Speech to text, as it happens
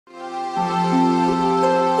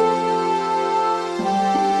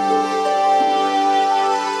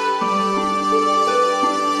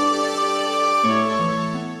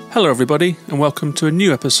Hello everybody, and welcome to a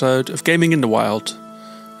new episode of Gaming in the Wild,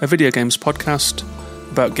 a video games podcast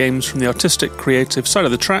about games from the artistic, creative side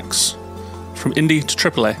of the tracks, from indie to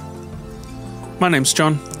AAA. My name's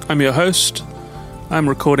John, I'm your host. I'm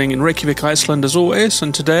recording in Reykjavik, Iceland as always,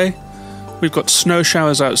 and today we've got snow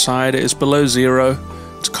showers outside. It is below zero.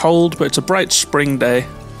 It's cold, but it's a bright spring day.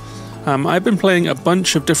 I've been playing a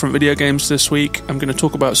bunch of different video games this week. I'm going to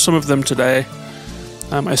talk about some of them today.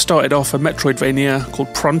 I started off a Metroidvania called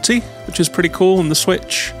Pronty, which is pretty cool on the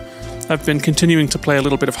Switch. I've been continuing to play a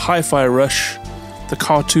little bit of Hi-Fi Rush, the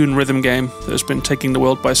cartoon rhythm game that has been taking the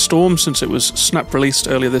world by storm since it was snap-released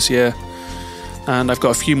earlier this year. And I've got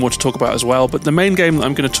a few more to talk about as well, but the main game that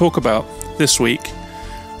I'm going to talk about this week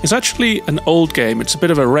is actually an old game. It's a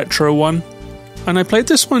bit of a retro one, and I played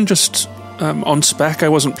this one just on spec. I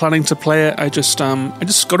wasn't planning to play it. I just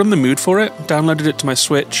got in the mood for it, downloaded it to my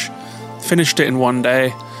Switch, finished it in one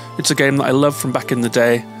day. It's a game that I love from back in the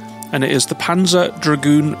day, and it is the Panzer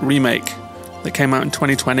Dragoon Remake that came out in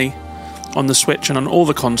 2020 on the Switch and on all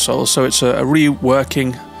the consoles. So it's a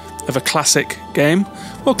reworking of a classic game.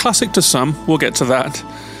 Well, classic to some, we'll get to that.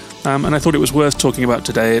 And I thought it was worth talking about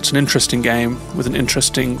today. It's an interesting game with an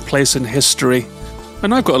interesting place in history.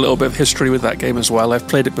 And I've got a little bit of history with that game as well. I've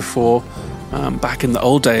played it before, back in the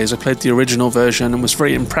old days. I played the original version and was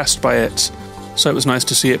very impressed by it. So it was nice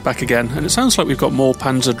to see it back again, and it sounds like we've got more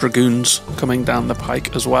Panzer Dragoons coming down the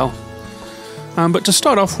pike as well. But to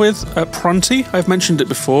start off with, Pronty, I've mentioned it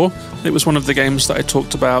before. It was one of the games that I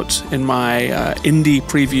talked about in my indie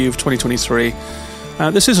preview of 2023.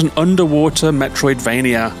 This is an underwater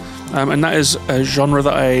Metroidvania, and that is a genre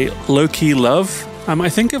that I low-key love. I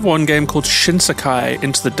think of one game called Shinsekai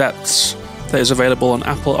Into the Depths that is available on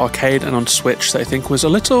Apple Arcade and on Switch that I think was a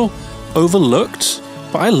little overlooked.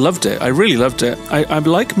 But I loved it. I really loved it. I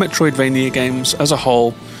like Metroidvania games as a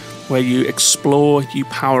whole, where you explore, you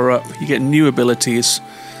power up, you get new abilities.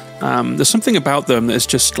 There's something about them that is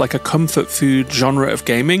just like a comfort food genre of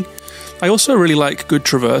gaming. I also really like good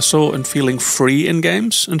traversal and feeling free in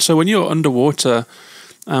games. And so when you're underwater,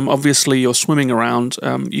 obviously you're swimming around,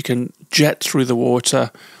 you can jet through the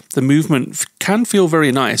water. The movement can feel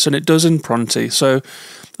very nice, and it does in Pronty. So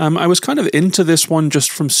I was kind of into this one just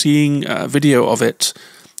from seeing a video of it.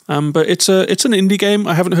 But it's an indie game.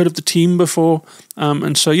 I haven't heard of the team before.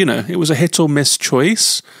 And so, it was a hit or miss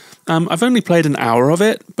choice. I've only played an hour of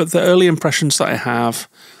it, but the early impressions that I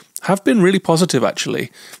have been really positive,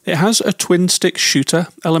 actually. It has a twin-stick shooter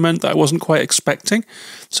element that I wasn't quite expecting.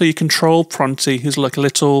 So you control Pronty, who's like a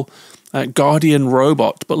little guardian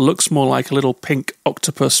robot, but looks more like a little pink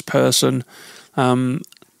octopus person.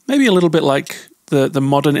 Maybe a little bit like the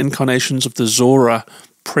modern incarnations of the Zora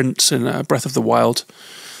prince in Breath of the Wild.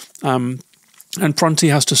 And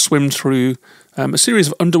Pronty has to swim through a series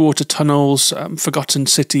of underwater tunnels, forgotten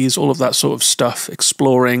cities, all of that sort of stuff,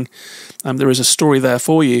 exploring. There is a story there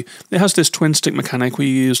for you. It has this twin-stick mechanic where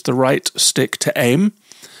you use the right stick to aim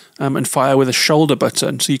and fire with a shoulder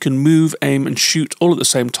button, so you can move, aim, and shoot all at the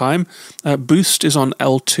same time. Boost is on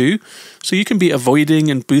L2, so you can be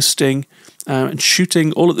avoiding and boosting and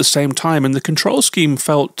shooting all at the same time, and the control scheme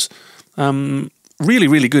felt really,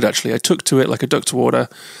 really good, actually. I took to it like a duck to water.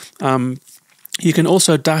 You can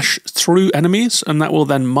also dash through enemies, and that will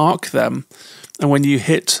then mark them, and when you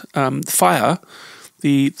hit fire,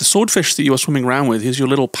 the swordfish that you are swimming around with, who's your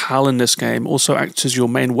little pal in this game, also acts as your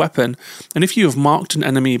main weapon. And if you have marked an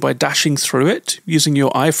enemy by dashing through it, using your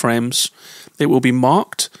iframes, it will be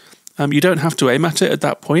marked. You don't have to aim at it at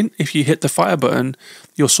that point. If you hit the fire button,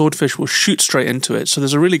 your swordfish will shoot straight into it. So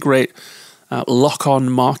there's a really great lock-on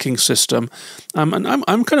marking system. And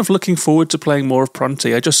I'm kind of looking forward to playing more of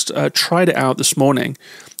Pronty. I just tried it out this morning,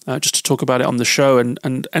 just to talk about it on the show,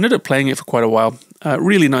 and ended up playing it for quite a while.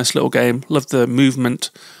 Really nice little game. Love the movement,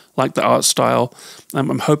 like the art style.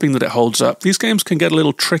 I'm hoping that it holds up. These games can get a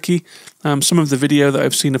little tricky. Some of the video that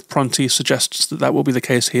I've seen of Pronty suggests that will be the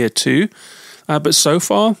case here too. But so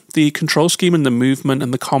far, the control scheme and the movement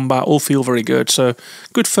and the combat all feel very good. So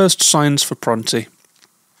good first signs for Pronty.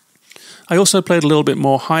 I also played a little bit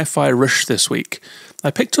more Hi-Fi Rush this week.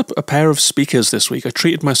 I picked up a pair of speakers this week. I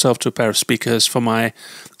treated myself to a pair of speakers for my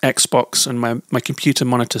Xbox and my computer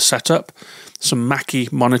monitor setup, some Mackie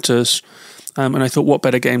monitors, and I thought what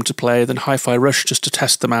better game to play than Hi-Fi Rush just to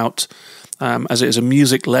test them out, as it is a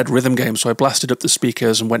music-led rhythm game, so I blasted up the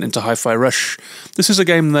speakers and went into Hi-Fi Rush. This is a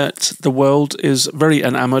game that the world is very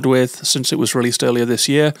enamored with since it was released earlier this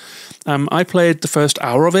year. I played the first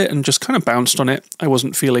hour of it and just kind of bounced on it. I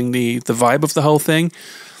wasn't feeling the vibe of the whole thing.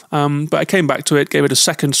 But I came back to it, gave it a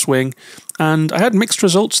second swing, and I had mixed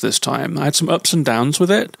results this time. I had some ups and downs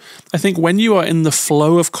with it. I think when you are in the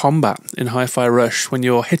flow of combat in Hi-Fi Rush, when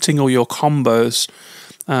you're hitting all your combos,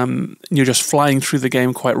 you're just flying through the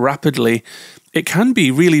game quite rapidly, it can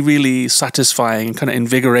be really, really satisfying and kind of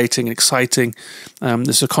invigorating and exciting.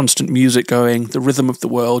 There's a constant music going, the rhythm of the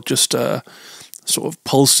world just sort of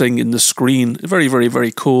pulsing in the screen. Very, very,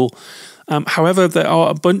 very cool. However, there are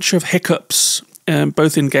a bunch of hiccups,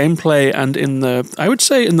 both in gameplay and in I would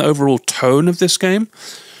say in the overall tone of this game,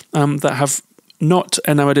 that have not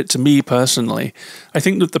enamored it to me personally. I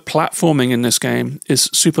think that the platforming in this game is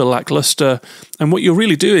super lackluster, and what you're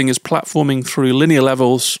really doing is platforming through linear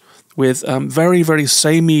levels with very, very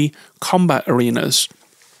samey combat arenas.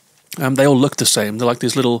 They all look the same. They're like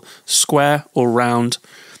these little square or round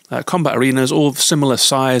combat arenas, all of similar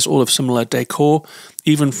size, all of similar decor,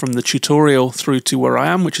 even from the tutorial through to where I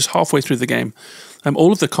am, which is halfway through the game.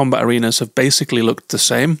 All of the combat arenas have basically looked the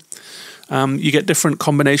same. You get different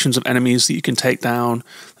combinations of enemies that you can take down.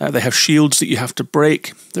 They have shields that you have to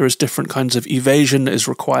break. There is different kinds of evasion that is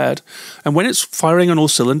required. And when it's firing on all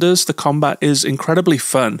cylinders, the combat is incredibly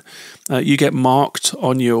fun. You get marked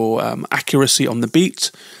on your accuracy on the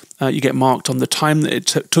beat. You get marked on the time that it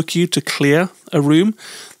took you to clear a room.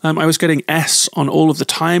 I was getting S on all of the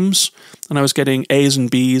times, and I was getting A's and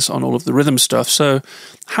B's on all of the rhythm stuff. So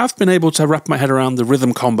have been able to wrap my head around the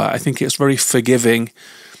rhythm combat. I think it's very forgiving.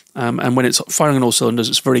 And when it's firing on all cylinders,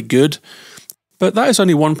 it's very good. But that is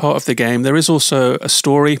only one part of the game. There is also a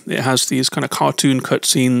story. It has these kind of cartoon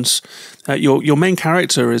cutscenes. Your main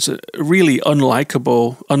character is a really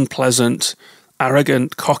unlikable, unpleasant,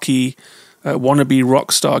 arrogant, cocky, wannabe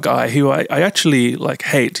rock star guy who I actually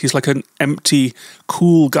hate. He's like an empty,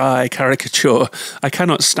 cool guy caricature. I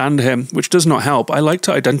cannot stand him, which does not help. I like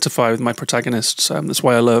to identify with my protagonists. That's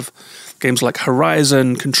why I love games like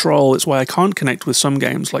Horizon, Control. It's why I can't connect with some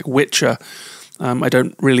games like Witcher. I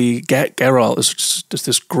don't really get Geralt as just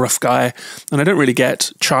this gruff guy. And I don't really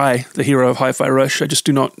get Chai, the hero of Hi-Fi Rush. I just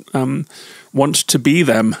do not want to be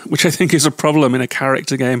them, which I think is a problem in a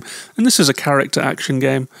character game. And this is a character action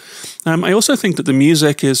game. I also think that the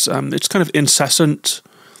music is, it's kind of incessant,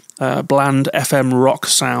 bland FM rock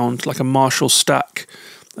sound, like a Marshall Stack,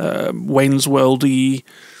 Wayne's World-y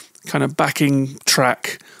kind of backing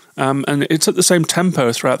track. And it's at the same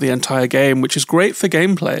tempo throughout the entire game, which is great for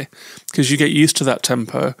gameplay because you get used to that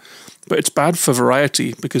tempo. But it's bad for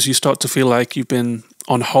variety because you start to feel like you've been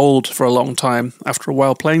on hold for a long time after a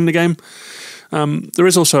while playing the game. There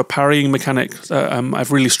is also a parrying mechanic that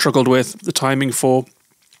I've really struggled with the timing for.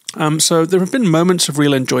 So there have been moments of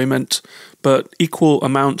real enjoyment, but equal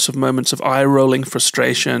amounts of moments of eye-rolling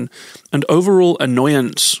frustration and overall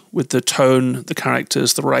annoyance with the tone, the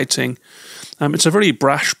characters, the writing. It's a very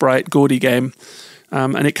brash, bright, gaudy game,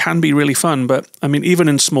 and it can be really fun. But, I mean, even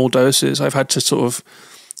in small doses, I've had to sort of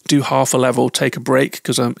do half a level, take a break,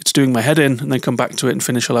 because it's doing my head in, and then come back to it and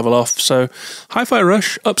finish a level off. So Hi-Fi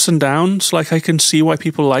Rush, ups and downs. Like, I can see why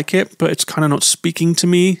people like it, but it's kind of not speaking to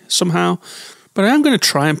me somehow. But I am going to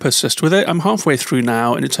try and persist with it. I'm halfway through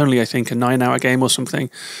now, and it's only, I think, a 9-hour game or something.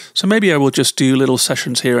 So maybe I will just do little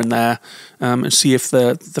sessions here and there and see if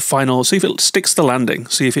the final, see if it sticks the landing,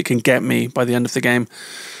 see if it can get me by the end of the game.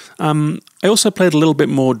 I also played a little bit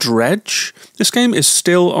more Dredge. This game is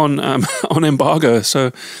still on embargo,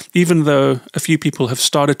 so even though a few people have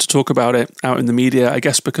started to talk about it out in the media, I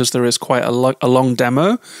guess because there is quite a long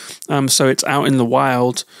demo, so it's out in the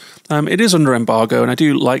wild. It is under embargo, and I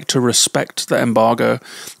do like to respect the embargo,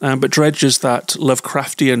 but Dredge is that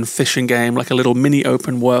Lovecraftian fishing game, like a little mini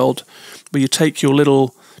open world, where you take your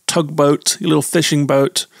little tugboat, your little fishing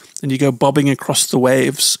boat, and you go bobbing across the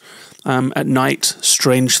waves. At night,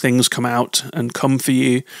 strange things come out and come for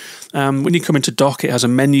you. When you come into dock, it has a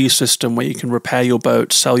menu system where you can repair your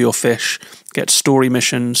boat, sell your fish, get story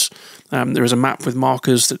missions. There is a map with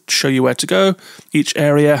markers that show you where to go. Each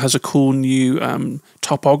area has a cool new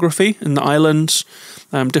topography in the islands,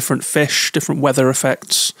 different fish, different weather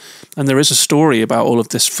effects, and there is a story about all of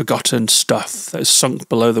this forgotten stuff that is sunk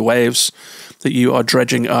below the waves that you are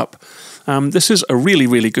dredging up. This is a really,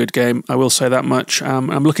 really good game, I will say that much.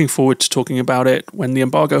 I'm looking forward to talking about it when the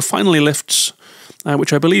embargo finally lifts,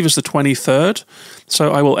 which I believe is the 23rd.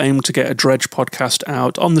 So I will aim to get a Dredge podcast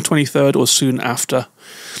out on the 23rd or soon after.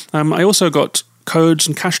 I also got codes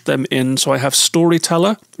and cached them in, so I have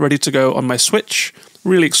Storyteller ready to go on my Switch.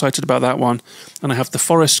 Really excited about that one. And I have the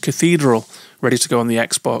Forest Cathedral ready to go on the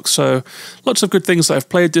Xbox. So lots of good things that I've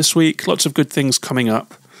played this week, lots of good things coming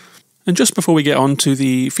up. And just before we get on to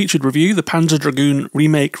the featured review, the Panzer Dragoon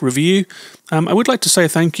Remake review, I would like to say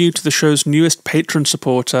thank you to the show's newest patron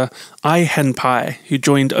supporter, iHenpai, who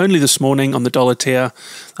joined only this morning on the $1 tier.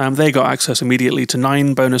 They got access immediately to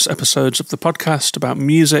 9 bonus episodes of the podcast about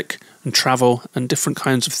music and travel and different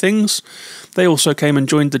kinds of things. They also came and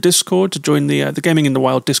joined the Discord to join the Gaming in the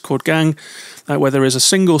Wild Discord gang, where there is a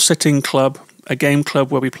single sitting club, a game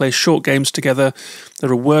club where we play short games together.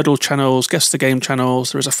 There are Wordle channels, Guess the Game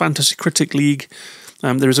channels, there is a Fantasy Critic League,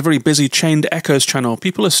 there is a very busy Chained Echoes channel.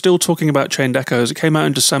 People are still talking about Chained Echoes. It came out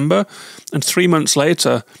in December, and 3 months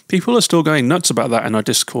later, people are still going nuts about that in our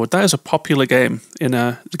Discord. That is a popular game in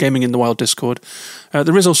the Gaming in the Wild Discord.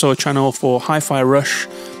 There is also a channel for Hi-Fi Rush,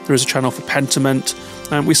 there is a channel for Pentiment,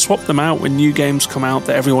 and we swap them out when new games come out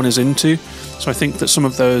that everyone is into, so I think that some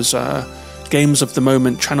of those Games of the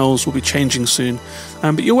Moment channels will be changing soon.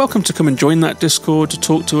 But you're welcome to come and join that Discord, to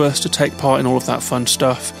talk to us, to take part in all of that fun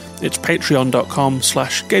stuff. It's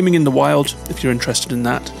patreon.com/gaminginthewild if you're interested in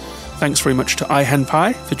that. Thanks very much to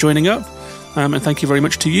iHenpai for joining up, and thank you very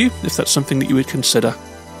much to you if that's something that you would consider.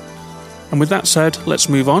 And with that said, let's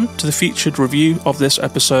move on to the featured review of this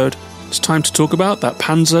episode. It's time to talk about that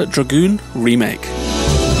Panzer Dragoon Remake.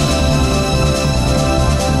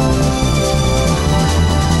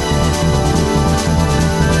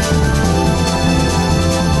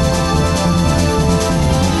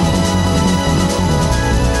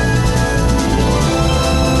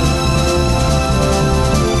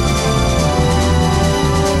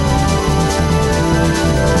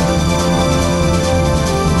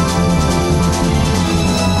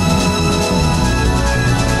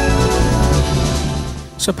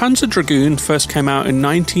 So Panzer Dragoon first came out in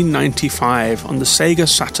 1995 on the Sega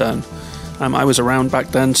Saturn. I was around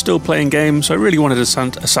back then, still playing games, so I really wanted a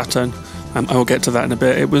Saturn. I will get to that in a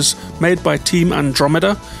bit. It was made by Team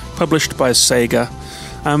Andromeda, published by Sega.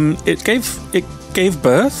 It gave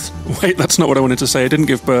birth? Wait, that's not what I wanted to say. It didn't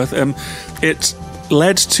give birth. It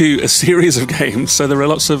led to a series of games, so there are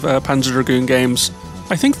lots of Panzer Dragoon games.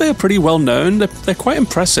 I think they are pretty well known. They're quite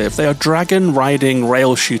impressive. They are dragon-riding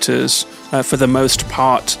rail shooters for the most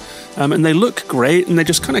part, and they look great, and they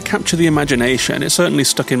just kind of capture the imagination. It certainly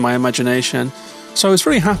stuck in my imagination. So I was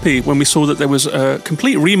very happy when we saw that there was a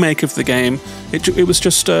complete remake of the game. It was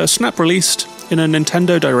just snap-released in a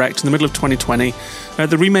Nintendo Direct in the middle of 2020.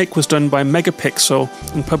 The remake was done by Megapixel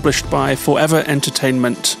and published by Forever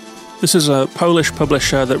Entertainment. This is a Polish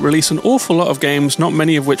publisher that release an awful lot of games, not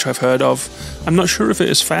many of which I've heard of. I'm not sure if it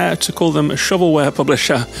is fair to call them a shovelware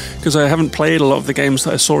publisher, because I haven't played a lot of the games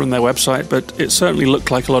that I saw on their website, but it certainly looked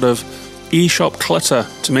like a lot of eShop clutter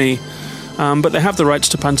to me. But they have the rights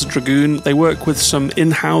to Panzer Dragoon. They work with some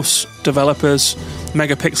in-house developers.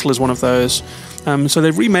 Megapixel is one of those. So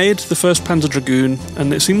they've remade the first Panzer Dragoon,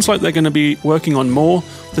 and it seems like they're going to be working on more.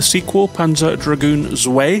 The sequel, Panzer Dragoon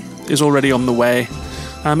Zwei, is already on the way.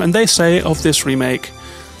 And they say of this remake,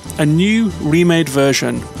 a new remade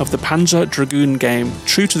version of the Panzer Dragoon game,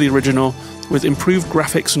 true to the original, with improved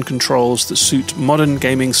graphics and controls that suit modern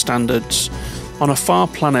gaming standards. On a far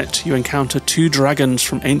planet, you encounter 2 dragons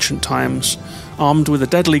from ancient times. Armed with a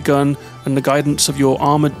deadly gun and the guidance of your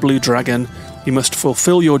armoured blue dragon, you must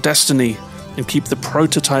fulfill your destiny and keep the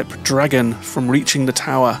prototype dragon from reaching the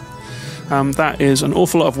tower. That is an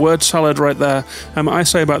awful lot of word salad right there. I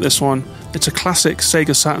say about this one, it's a classic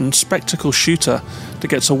Sega Saturn spectacle shooter that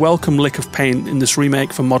gets a welcome lick of paint in this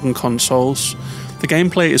remake for modern consoles. The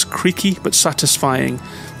gameplay is creaky but satisfying,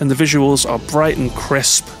 and the visuals are bright and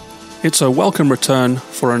crisp. It's a welcome return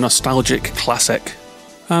for a nostalgic classic.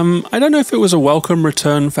 I don't know if it was a welcome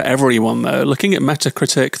return for everyone though. Looking at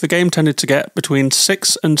Metacritic, the game tended to get between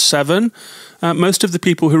 6 and 7. Most of the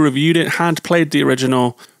people who reviewed it had played the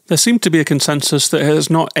original. There seemed to be a consensus that it has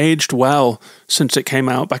not aged well since it came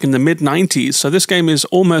out back in the mid-90s, so this game is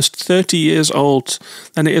almost 30 years old,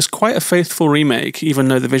 and it is quite a faithful remake, even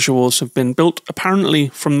though the visuals have been built apparently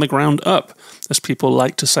from the ground up, as people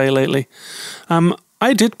like to say lately.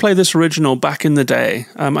 I did play this original back in the day.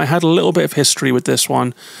 I had a little bit of history with this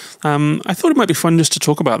one. I thought it might be fun just to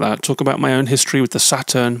talk about that, talk about my own history with the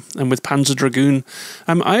Saturn and with Panzer Dragoon.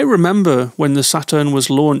 I remember when the Saturn was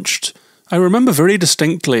launched, I remember very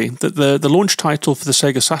distinctly that the launch title for the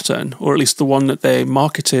Sega Saturn, or at least the one that they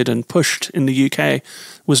marketed and pushed in the UK,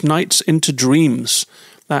 was Nights into Dreams,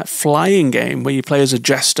 that flying game where you play as a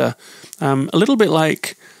jester, a little bit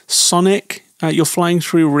like Sonic You're flying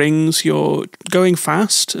through rings, you're going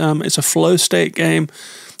fast. It's a flow state game.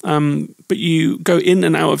 But you go in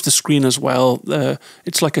and out of the screen as well.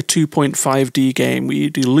 It's like a 2.5D game where you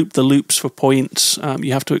do loop the loops for points.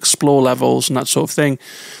 You have to explore levels and that sort of thing.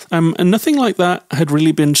 And nothing like that had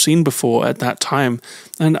really been seen before at that time.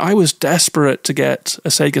 And I was desperate to get a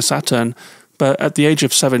Sega Saturn. But at the age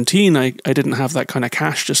of 17, I didn't have that kind of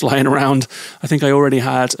cash just lying around. I think I already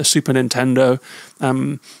had a Super Nintendo.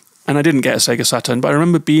 And I didn't get a Sega Saturn, but I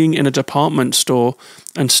remember being in a department store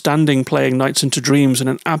and standing playing Nights into Dreams in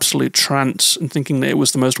an absolute trance and thinking that it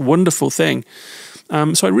was the most wonderful thing.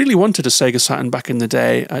 So I really wanted a Sega Saturn back in the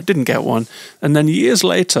day. I didn't get one. And then years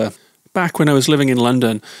later, back when I was living in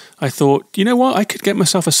London, I thought, you know what, I could get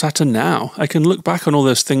myself a Saturn now. I can look back on all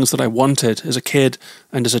those things that I wanted as a kid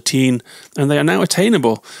and as a teen, and they are now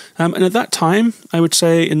attainable. And at that time, I would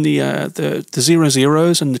say in the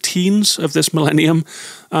 00s and the teens of this millennium,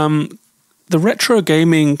 the retro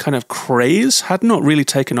gaming kind of craze had not really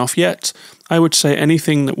taken off yet. I would say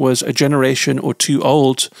anything that was a generation or two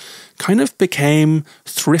old kind of became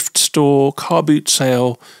thrift store, car boot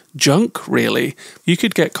sale junk, really. You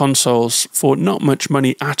could get consoles for not much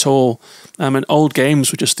money at all, and old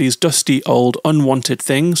games were just these dusty, old, unwanted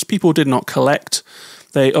things people did not collect.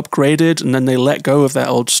 They upgraded and then they let go of their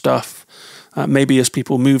old stuff, maybe as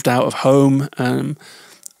people moved out of home and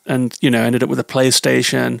ended up with a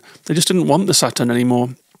PlayStation. They just didn't want the Saturn anymore.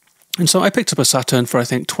 And so I picked up a Saturn for, I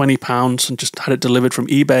think, £20 and just had it delivered from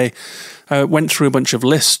eBay. Went through a bunch of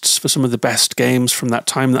lists for some of the best games from that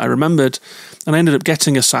time that I remembered. And I ended up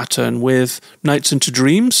getting a Saturn with Nights into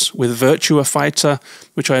Dreams, with Virtua Fighter,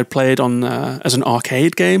 which I had played on as an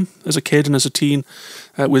arcade game as a kid and as a teen,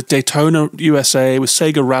 with Daytona USA, with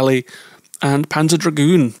Sega Rally, and Panzer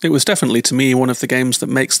Dragoon. It was definitely, to me, one of the games that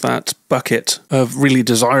makes that bucket of really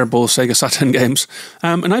desirable Sega Saturn games.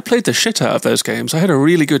 And I played the shit out of those games. I had a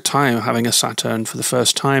really good time having a Saturn for the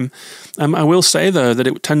first time. I will say, though, that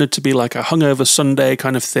it tended to be like a hungover Sunday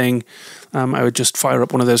kind of thing. I would just fire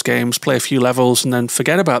up one of those games, play a few levels, and then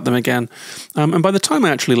forget about them again. And by the time I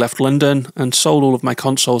actually left London and sold all of my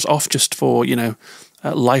consoles off just for,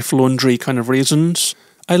 life laundry kind of reasons,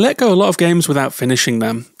 I let go a lot of games without finishing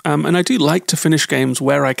them, and I do like to finish games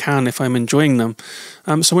where I can if I'm enjoying them.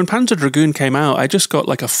 So when Panzer Dragoon came out, I just got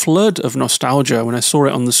like a flood of nostalgia when I saw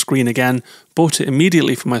it on the screen again, bought it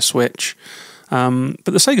immediately for my Switch. But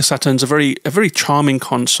the Sega Saturn's a very charming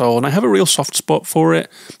console, and I have a real soft spot for it.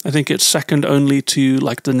 I think it's second only to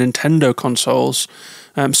like the Nintendo consoles.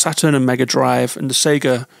 Saturn and Mega Drive and the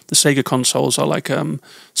Sega consoles are like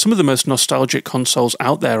some of the most nostalgic consoles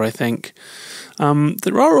out there, I think.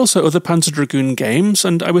 There are also other Panzer Dragoon games,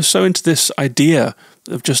 and I was so into this idea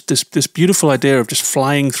of just this beautiful idea of just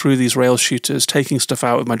flying through these rail shooters, taking stuff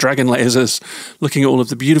out with my dragon lasers, looking at all of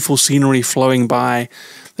the beautiful scenery flowing by.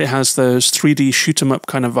 It has those 3D shoot-'em-up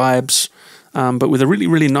kind of vibes, but with a really,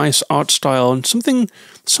 really nice art style and something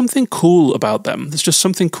cool about them. There's just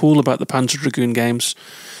something cool about the Panzer Dragoon games.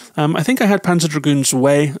 I think I had Panzer Dragoon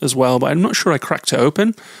Zwei as well, but I'm not sure I cracked it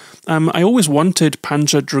open. I always wanted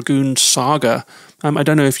Panzer Dragoon Saga. I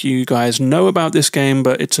don't know if you guys know about this game,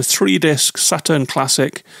 but it's a 3-disc Saturn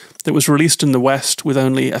classic that was released in the West with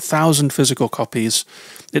only 1,000 physical copies.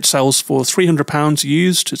 It sells for £300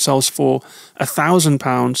 used. It sells for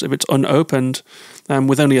 £1,000 if it's unopened,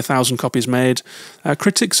 with only 1,000 copies made.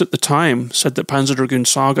 Critics at the time said that Panzer Dragoon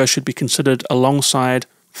Saga should be considered alongside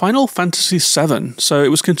Final Fantasy VII, so it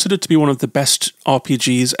was considered to be one of the best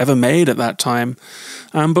RPGs ever made at that time.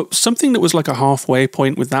 But something that was like a halfway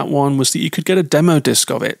point with that one was that you could get a demo disc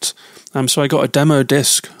of it. So I got a demo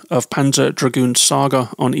disc of Panzer Dragoon Saga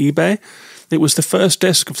on eBay. It was the first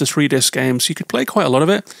disc of the 3-disc game, so you could play quite a lot of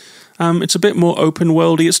it. It's a bit more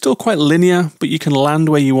open-worldy. It's still quite linear, but you can land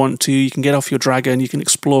where you want to. You can get off your dragon. You can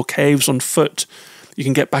explore caves on foot. You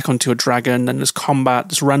can get back onto a dragon. Then there's combat.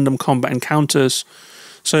 There's random combat encounters.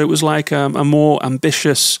 So it was like a more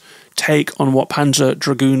ambitious take on what Panzer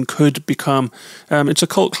Dragoon could become. It's a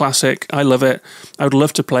cult classic. I love it. I would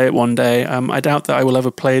love to play it one day. I doubt that I will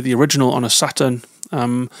ever play the original on a Saturn,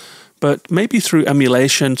 but maybe through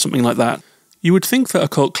emulation, something like that. You would think that a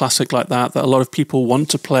cult classic like that a lot of people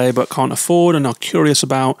want to play but can't afford and are curious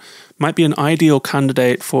about, might be an ideal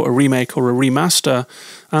candidate for a remake or a remaster,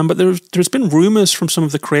 but there's been rumours from some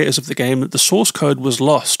of the creators of the game that the source code was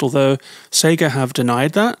lost, although Sega have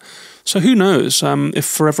denied that. So who knows, if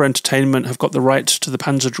Forever Entertainment have got the rights to the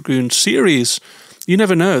Panzer Dragoon series, you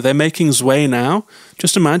never know. They're making Zwei now.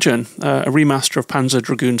 Just imagine a remaster of Panzer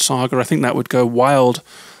Dragoon Saga. I think that would go wild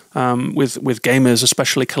with gamers,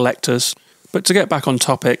 especially collectors. But to get back on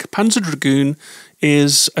topic, Panzer Dragoon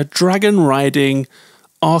is a dragon-riding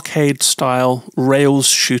arcade-style rails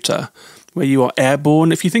shooter where you are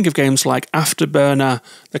airborne. If you think of games like Afterburner,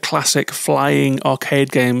 the classic flying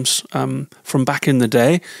arcade games from back in the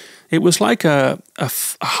day, it was like a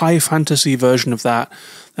high fantasy version of that.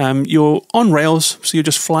 You're on rails, so you're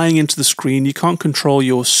just flying into the screen. You can't control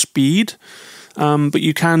your speed, but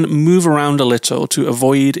you can move around a little to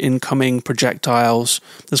avoid incoming projectiles.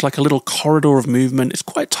 There's like a little corridor of movement. It's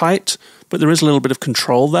quite tight, but there is a little bit of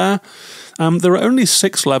control there. There are only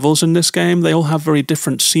 6 levels in this game. They all have very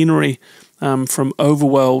different scenery, from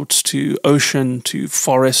overworld to ocean to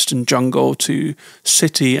forest and jungle to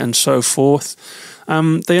city and so forth.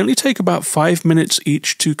 They only take about 5 minutes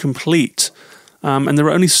each to complete. And there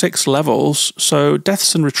are only 6 levels, so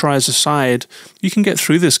deaths and retries aside, you can get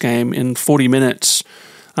through this game in 40 minutes.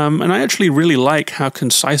 And I actually really like how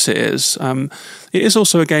concise it is. It is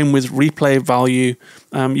also a game with replay value.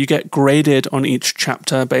 You get graded on each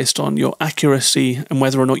chapter based on your accuracy and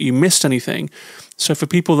whether or not you missed anything. So for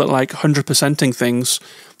people that like 100%ing things,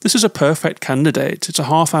 this is a perfect candidate. It's a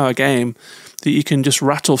half-hour game that you can just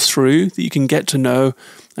rattle through, that you can get to know,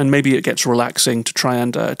 and maybe it gets relaxing to try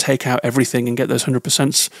and take out everything and get those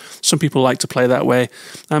 100%. Some people like to play that way.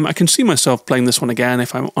 I can see myself playing this one again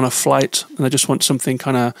if I'm on a flight and I just want something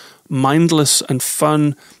kind of mindless and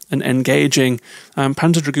fun and engaging.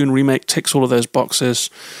 Panzer Dragoon Remake ticks all of those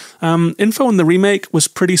boxes. Info on the remake was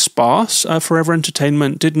pretty sparse. Forever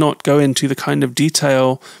Entertainment did not go into the kind of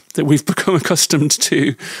detail that we've become accustomed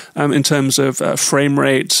to in terms of frame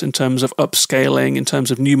rates, in terms of upscaling, in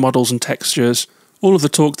terms of new models and textures. All of the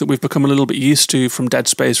talk that we've become a little bit used to from Dead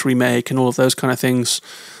Space Remake and all of those kind of things.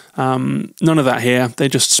 None of that here. They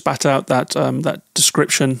just spat out that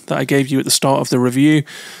description that I gave you at the start of the review.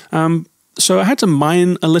 So I had to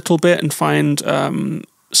mine a little bit and find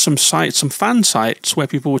some fan sites where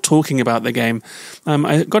people were talking about the game.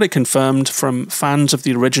 I got it confirmed from fans of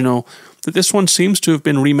the original that this one seems to have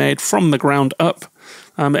been remade from the ground up.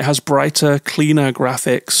 It has brighter, cleaner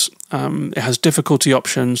graphics. It has difficulty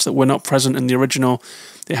options that were not present in the original.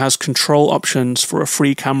 It has control options for a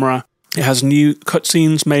free camera. It has new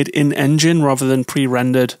cutscenes made in-engine rather than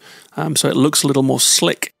pre-rendered, so it looks a little more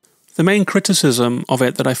slick. The main criticism of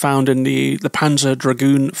it that I found in the Panzer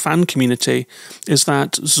Dragoon fan community is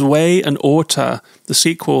that Zwei and Orta, the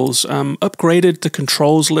sequels, upgraded the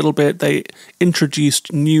controls a little bit. They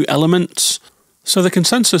introduced new elements. So the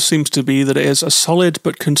consensus seems to be that it is a solid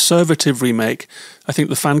but conservative remake. I think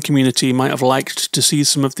the fan community might have liked to see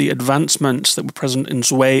some of the advancements that were present in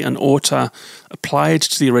Zwei and Orta applied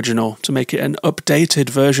to the original to make it an updated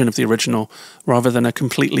version of the original rather than a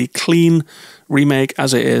completely clean remake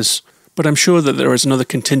as it is. But I'm sure that there is another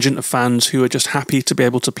contingent of fans who are just happy to be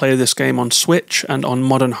able to play this game on Switch and on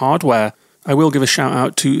modern hardware. I will give a shout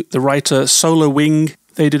out to the writer Solar Wing.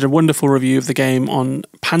 They did a wonderful review of the game on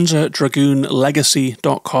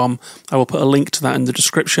panzerdragoonlegacy.com. I will put a link to that in the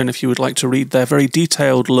description if you would like to read their very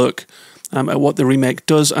detailed look at what the remake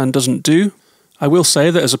does and doesn't do. I will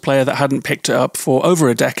say that as a player that hadn't picked it up for over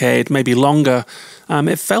a decade, maybe longer,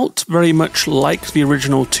 it felt very much like the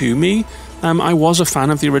original to me. I was a fan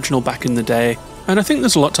of the original back in the day, and I think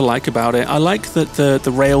there's a lot to like about it. I like that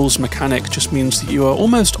the rails mechanic just means that you are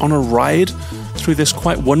almost on a ride through this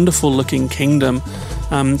quite wonderful looking kingdom.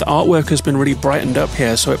 The artwork has been really brightened up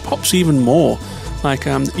here, so it pops even more. Like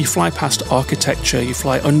you fly past architecture, you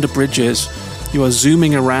fly under bridges, you are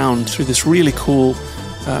zooming around through this really cool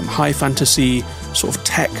high fantasy, sort of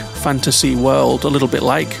tech fantasy world, a little bit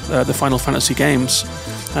like the Final Fantasy games.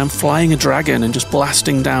 Flying a dragon and just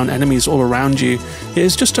blasting down enemies all around you. It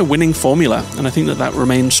is just a winning formula, and I think that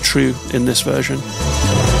remains true in this version.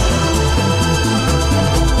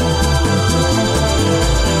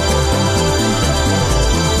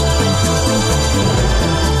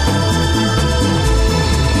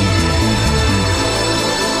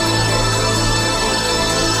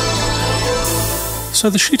 So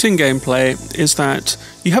the shooting gameplay is that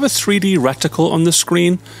you have a 3D reticle on the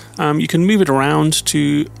screen. You can move it around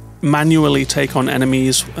to manually take on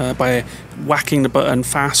enemies by whacking the button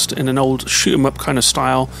fast in an old shoot-'em-up kind of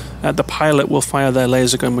style. The pilot will fire their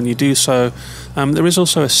laser gun when you do so. There is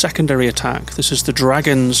also a secondary attack. This is the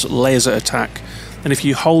dragon's laser attack. And if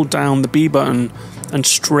you hold down the B button and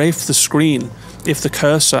strafe the screen, if the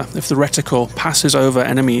reticle passes over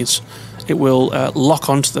enemies, it will lock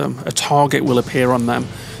onto them. A target will appear on them.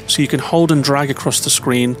 So you can hold and drag across the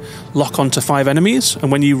screen, lock onto 5 enemies,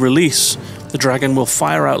 and when you release, the dragon will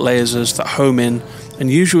fire out lasers that home in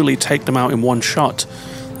and usually take them out in one shot.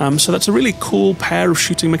 So that's a really cool pair of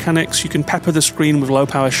shooting mechanics. You can pepper the screen with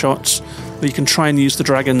low-power shots, or you can try and use the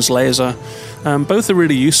dragon's laser. Both are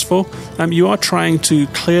really useful. You are trying to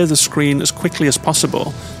clear the screen as quickly as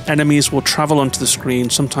possible. Enemies will travel onto the screen,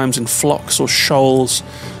 sometimes in flocks or shoals.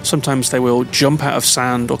 Sometimes they will jump out of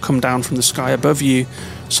sand or come down from the sky above you.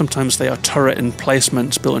 Sometimes they are turret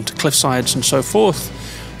emplacements built into cliff sides and so forth.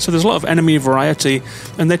 So there's a lot of enemy variety,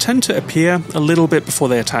 and they tend to appear a little bit before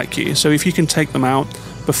they attack you. So if you can take them out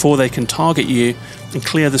before they can target you and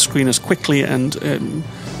clear the screen as quickly and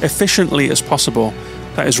efficiently as possible,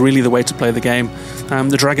 that is really the way to play the game.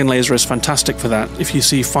 The dragon laser is fantastic for that. If you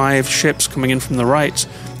see 5 ships coming in from the right,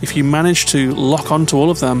 if you manage to lock onto all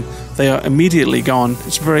of them, they are immediately gone.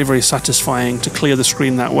 It's very, very satisfying to clear the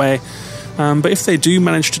screen that way. But if they do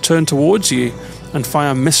manage to turn towards you and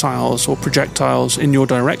fire missiles or projectiles in your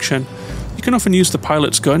direction, you can often use the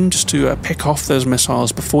pilot's gun just to pick off those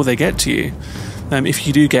missiles before they get to you. If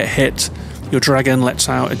you do get hit, your dragon lets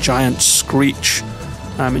out a giant screech,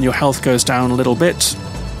 and your health goes down a little bit.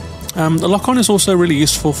 The lock-on is also really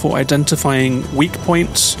useful for identifying weak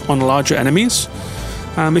points on larger enemies.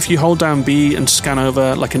 If you hold down B and scan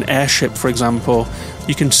over like an airship, for example,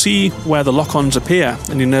 you can see where the lock-ons appear,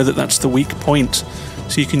 and you know that that's the weak point.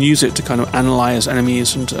 So you can use it to kind of analyze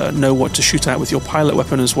enemies and know what to shoot at with your pilot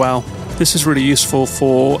weapon as well. This is really useful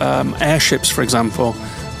for airships, for example.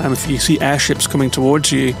 If you see airships coming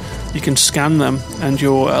towards you, you can scan them, and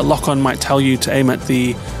your lock-on might tell you to aim at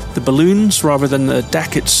the balloons rather than the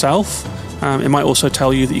deck itself. It might also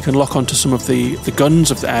tell you that you can lock onto some of the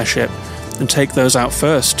guns of the airship and take those out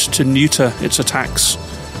first to neuter its attacks.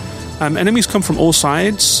 Enemies come from all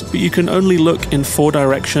sides, but you can only look in 4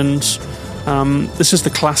 directions. This is the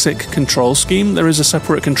classic control scheme. There is a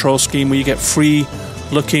separate control scheme where you get free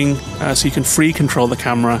looking, so you can free control the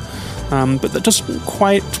camera. But that doesn't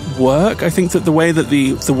quite work. I think that the way that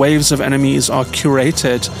the waves of enemies are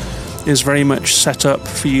curated is very much set up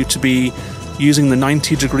for you to be using the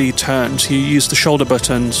 90-degree turns. You use the shoulder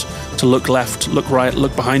buttons to look left, look right,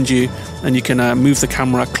 look behind you, and you can move the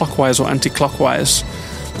camera clockwise or anti-clockwise.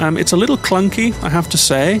 It's a little clunky, I have to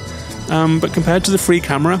say, but compared to the free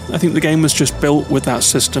camera, I think the game was just built with that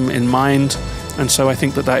system in mind, and so I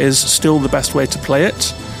think that is still the best way to play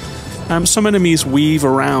it. Some enemies weave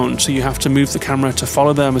around, so you have to move the camera to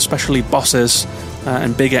follow them, especially bosses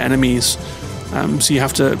and bigger enemies. So you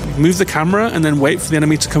have to move the camera and then wait for the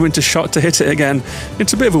enemy to come into shot to hit it again.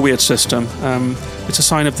 It's a bit of a weird system. It's a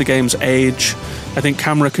sign of the game's age. I think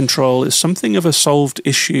camera control is something of a solved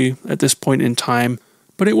issue at this point in time,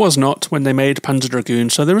 but it was not when they made Panzer Dragoon,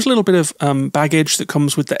 so there is a little bit of baggage that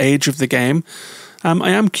comes with the age of the game.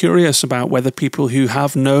 I am curious about whether people who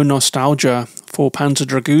have no nostalgia for Panzer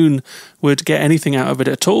Dragoon would get anything out of it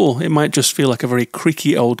at all. It might just feel like a very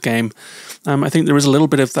creaky old game. I think there is a little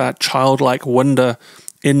bit of that childlike wonder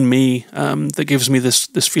in me that gives me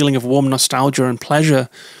this feeling of warm nostalgia and pleasure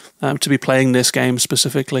to be playing this game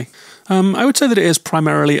specifically. I would say that it is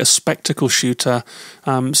primarily a spectacle shooter,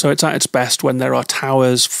 so it's at its best when there are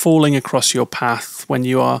towers falling across your path, when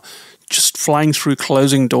you are just flying through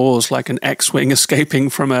closing doors like an X-Wing escaping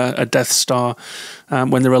from a Death Star,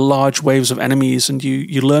 when there are large waves of enemies and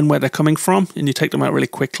you learn where they're coming from and you take them out really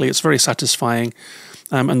quickly. It's very satisfying,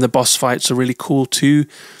 and the boss fights are really cool too.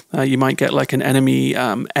 You might get like an enemy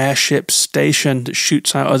airship station that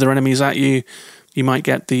shoots out other enemies at you. You might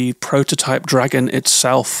get the prototype dragon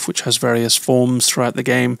itself, which has various forms throughout the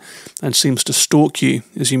game and seems to stalk you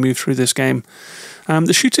as you move through this game.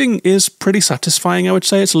 The shooting is pretty satisfying, I would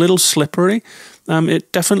say. It's a little slippery.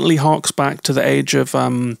 It definitely harks back to the age of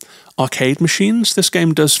arcade machines. This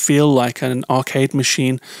game does feel like an arcade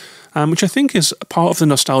machine, which I think is part of the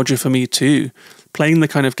nostalgia for me too. Playing the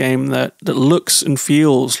kind of game that looks and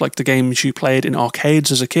feels like the games you played in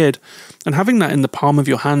arcades as a kid, and having that in the palm of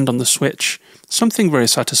your hand on the Switch, something very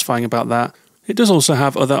satisfying about that. It does also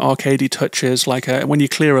have other arcadey touches, like when you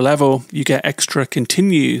clear a level, you get extra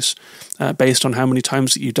continues based on how many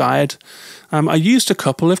times that you died. I used a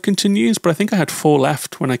couple of continues, but I think I had 4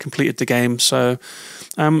 left when I completed the game. So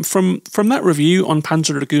from that review on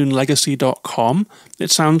PanzerDragoonLegacy.com,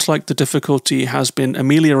 it sounds like the difficulty has been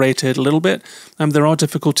ameliorated a little bit. There are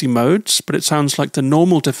difficulty modes, but it sounds like the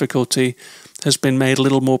normal difficulty has been made a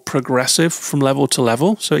little more progressive from level to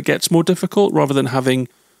level, so it gets more difficult rather than having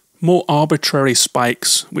more arbitrary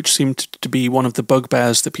spikes, which seemed to be one of the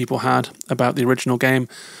bugbears that people had about the original game.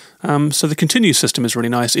 So the continue system is really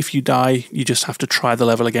nice. If you die, you just have to try the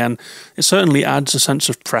level again. It certainly adds a sense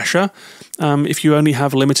of pressure. If you only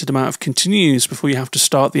have a limited amount of continues before you have to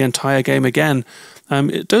start the entire game again,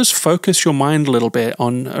 it does focus your mind a little bit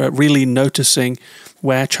on really noticing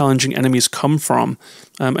where challenging enemies come from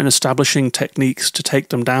and establishing techniques to take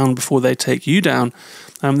them down before they take you down.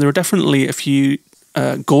 There are definitely a few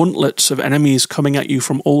gauntlets of enemies coming at you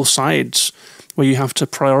from all sides where you have to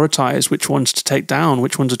prioritize which ones to take down,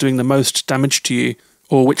 which ones are doing the most damage to you,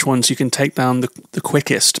 or which ones you can take down the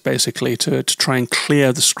quickest, basically, to try and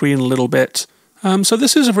clear the screen a little bit. So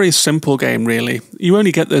this is a very simple game, really. You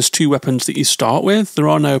only get those 2 weapons that you start with. There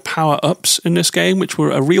are no power-ups in this game, which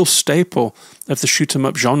were a real staple of the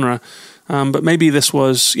shoot-'em-up genre. But maybe this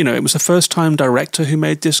was, it was a first-time director who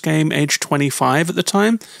made this game, aged 25 at the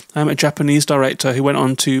time, a Japanese director who went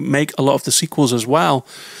on to make a lot of the sequels as well.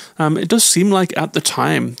 It does seem like at the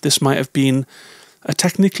time this might have been a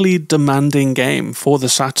technically demanding game for the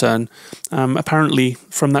Saturn. Apparently,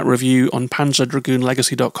 from that review on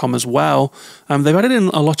PanzerDragoonLegacy.com as well, they've added in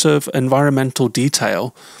a lot of environmental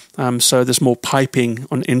detail. So there's more piping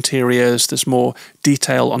on interiors, there's more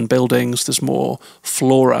detail on buildings, there's more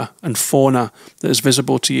flora and fauna that is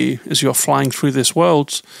visible to you as you're flying through this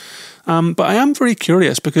world. But I am very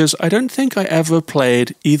curious because I don't think I ever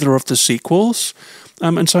played either of the sequels.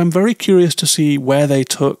 And so I'm very curious to see where they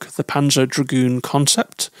took the Panzer Dragoon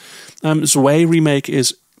concept. Zwei Remake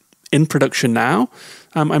is in production now.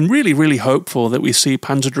 I'm really, really hopeful that we see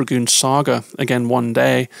Panzer Dragoon Saga again one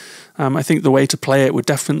day. I think the way to play it would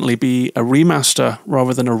definitely be a remaster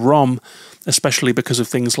rather than a ROM, especially because of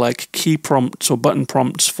things like key prompts or button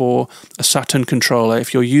prompts for a Saturn controller.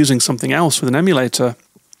 If you're using something else with an emulator,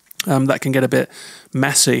 that can get a bit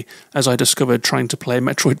messy, as I discovered trying to play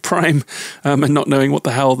Metroid Prime and not knowing what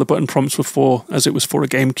the hell the button prompts were for, as it was for a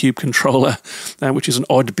GameCube controller, which is an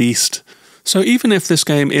odd beast. So even if this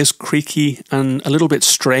game is creaky and a little bit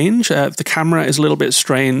strange, the camera is a little bit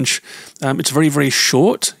strange, it's very, very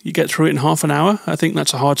short. You get through it in half an hour. I think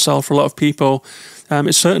that's a hard sell for a lot of people.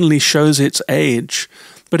 It certainly shows its age,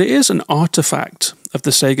 but it is an artifact of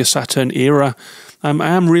the Sega Saturn era. I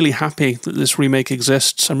am really happy that this remake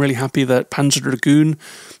exists. I'm really happy that Panzer Dragoon,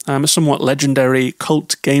 a somewhat legendary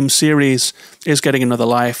cult game series, is getting another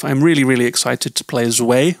life. I'm really, really excited to play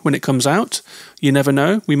Zwei when it comes out. You never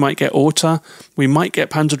know. We might get Orta. We might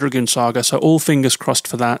get Panzer Dragoon Saga, so all fingers crossed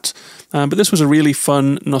for that. But this was a really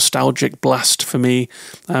fun, nostalgic blast for me.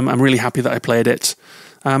 I'm really happy that I played it.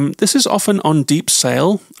 This is often on deep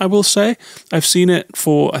sale, I will say. I've seen it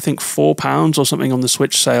for, I think, £4 or something on the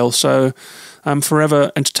Switch sale, so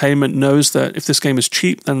Forever Entertainment knows that if this game is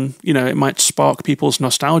cheap, then, it might spark people's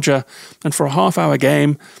nostalgia. And for a half-hour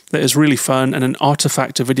game that is really fun and an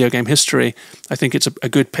artifact of video game history, I think it's a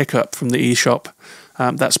good pickup from the eShop.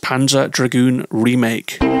 That's Panzer Dragoon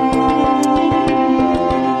Remake.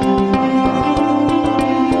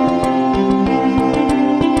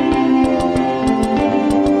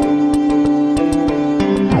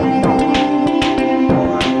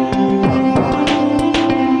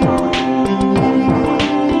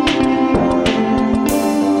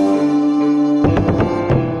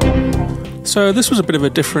 So this was a bit of a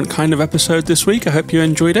different kind of episode this week. I hope you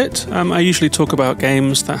enjoyed it. I usually talk about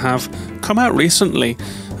games that have come out recently.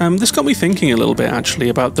 This got me thinking a little bit, actually,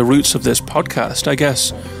 about the roots of this podcast. I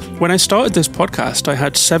guess when I started this podcast, I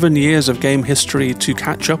had 7 years of game history to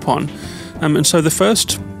catch up on. And so the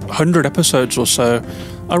first 100 episodes or so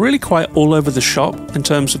are really quite all over the shop in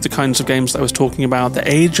terms of the kinds of games that I was talking about, the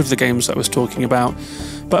age of the games that I was talking about.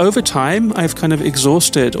 But over time, I've kind of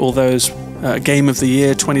exhausted all those Game of the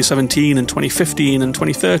Year 2017 and 2015 and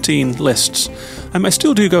 2013 lists. I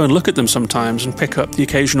still do go and look at them sometimes and pick up the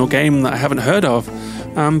occasional game that I haven't heard of.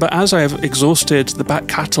 But as I've exhausted the back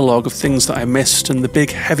catalogue of things that I missed and the big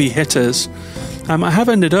heavy hitters, I have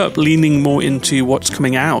ended up leaning more into what's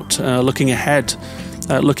coming out, looking ahead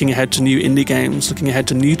to new indie games, looking ahead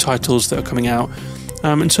to new titles that are coming out.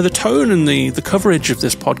 And so the tone and the coverage of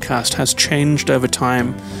this podcast has changed over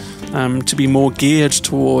time to be more geared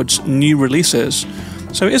towards new releases.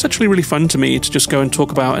 So it is actually really fun to me to just go and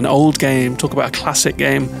talk about an old game, talk about a classic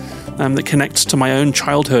game that connects to my own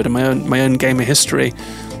childhood and my own gamer history.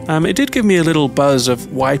 It did give me a little buzz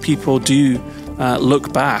of why people do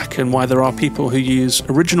look back and why there are people who use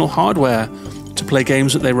original hardware to play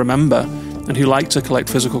games that they remember and who like to collect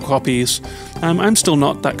physical copies. I'm still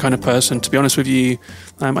not that kind of person, to be honest with you.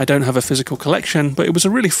 I don't have a physical collection, but it was a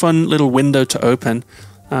really fun little window to open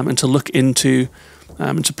and to look into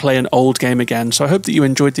and to play an old game again. So I hope that you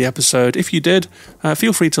enjoyed the episode. If you did,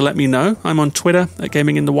 feel free to let me know. I'm on Twitter at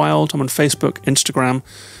Gaming in the Wild. I'm on Facebook, Instagram.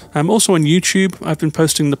 I'm also on YouTube. I've been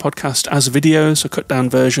posting the podcast as videos, a cut-down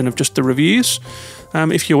version of just the reviews.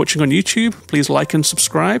 If you're watching on YouTube, please like and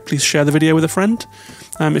subscribe. Please share the video with a friend.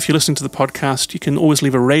 If you're listening to the podcast, you can always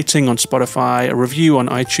leave a rating on Spotify, a review on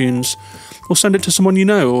iTunes, or send it to someone you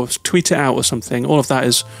know, or tweet it out or something. All of that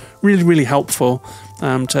is really, really helpful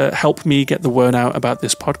to help me get the word out about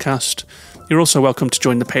this podcast. You're also welcome to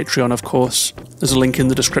join the Patreon, of course. There's a link in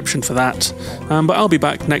the description for that. But I'll be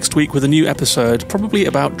back next week with a new episode, probably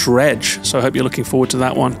about Dredge. So I hope you're looking forward to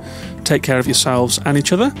that one. Take care of yourselves and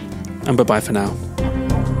each other, and bye-bye for now.